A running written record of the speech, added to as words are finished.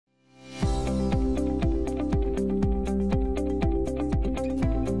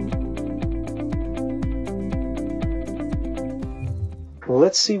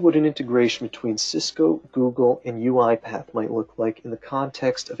let's see what an integration between Cisco, Google, and UiPath might look like in the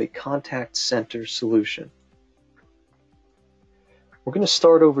context of a contact center solution. We're going to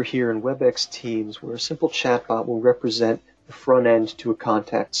start over here in WebEx Teams, where a simple chatbot will represent the front end to a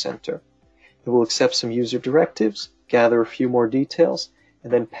contact center. It will accept some user directives, gather a few more details,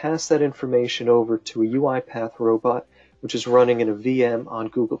 and then pass that information over to a UiPath robot, which is running in a VM on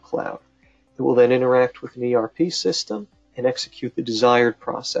Google Cloud. It will then interact with an ERP system and execute the desired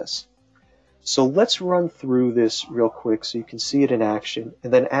process. So let's run through this real quick so you can see it in action,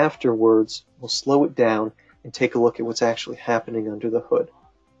 and then afterwards we'll slow it down and take a look at what's actually happening under the hood.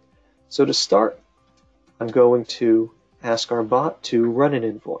 So to start, I'm going to ask our bot to run an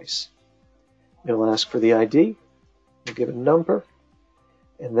invoice. It'll ask for the ID, we'll give it a number,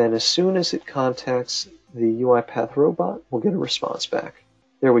 and then as soon as it contacts the UiPath robot, we'll get a response back.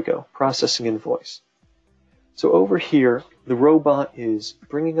 There we go, processing invoice. So over here, the robot is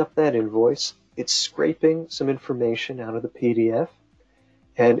bringing up that invoice, it's scraping some information out of the PDF,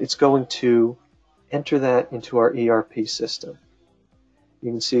 and it's going to enter that into our ERP system.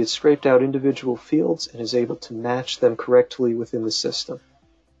 You can see it's scraped out individual fields and is able to match them correctly within the system.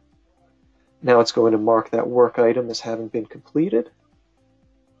 Now it's going to mark that work item as having been completed,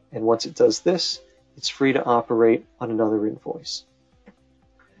 and once it does this, it's free to operate on another invoice.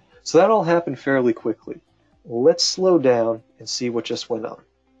 So that all happened fairly quickly. Let's slow down and see what just went on.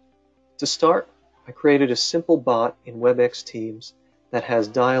 To start, I created a simple bot in WebEx Teams that has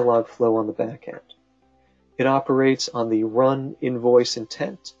dialog flow on the back end. It operates on the run invoice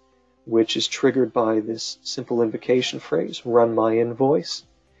intent, which is triggered by this simple invocation phrase, run my invoice.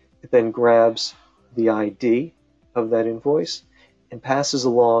 It then grabs the ID of that invoice and passes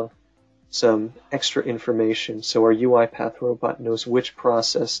along some extra information so our UiPath robot knows which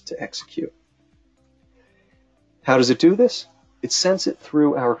process to execute. How does it do this? It sends it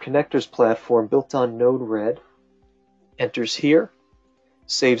through our connectors platform built on Node-RED, enters here,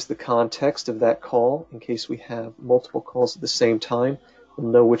 saves the context of that call in case we have multiple calls at the same time.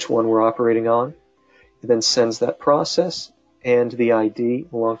 We'll know which one we're operating on. It then sends that process and the ID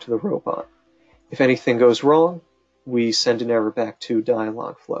along to the robot. If anything goes wrong, we send an error back to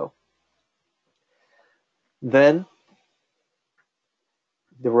dialog flow. Then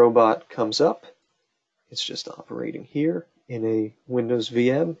the robot comes up. It's just operating here in a Windows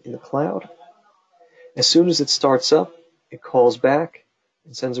VM in the cloud. As soon as it starts up, it calls back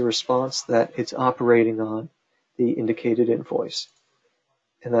and sends a response that it's operating on the indicated invoice.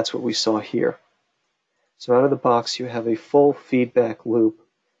 And that's what we saw here. So out of the box, you have a full feedback loop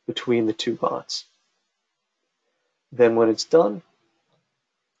between the two bots. Then when it's done,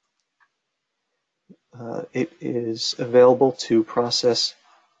 it is available to process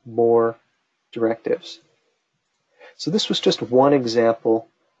more directives. So this was just one example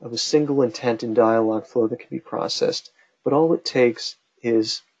of a single intent in dialog flow that can be processed, but all it takes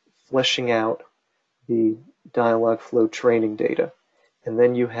is fleshing out the dialog flow training data, and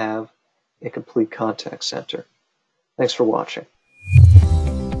then you have a complete contact center. Thanks for watching.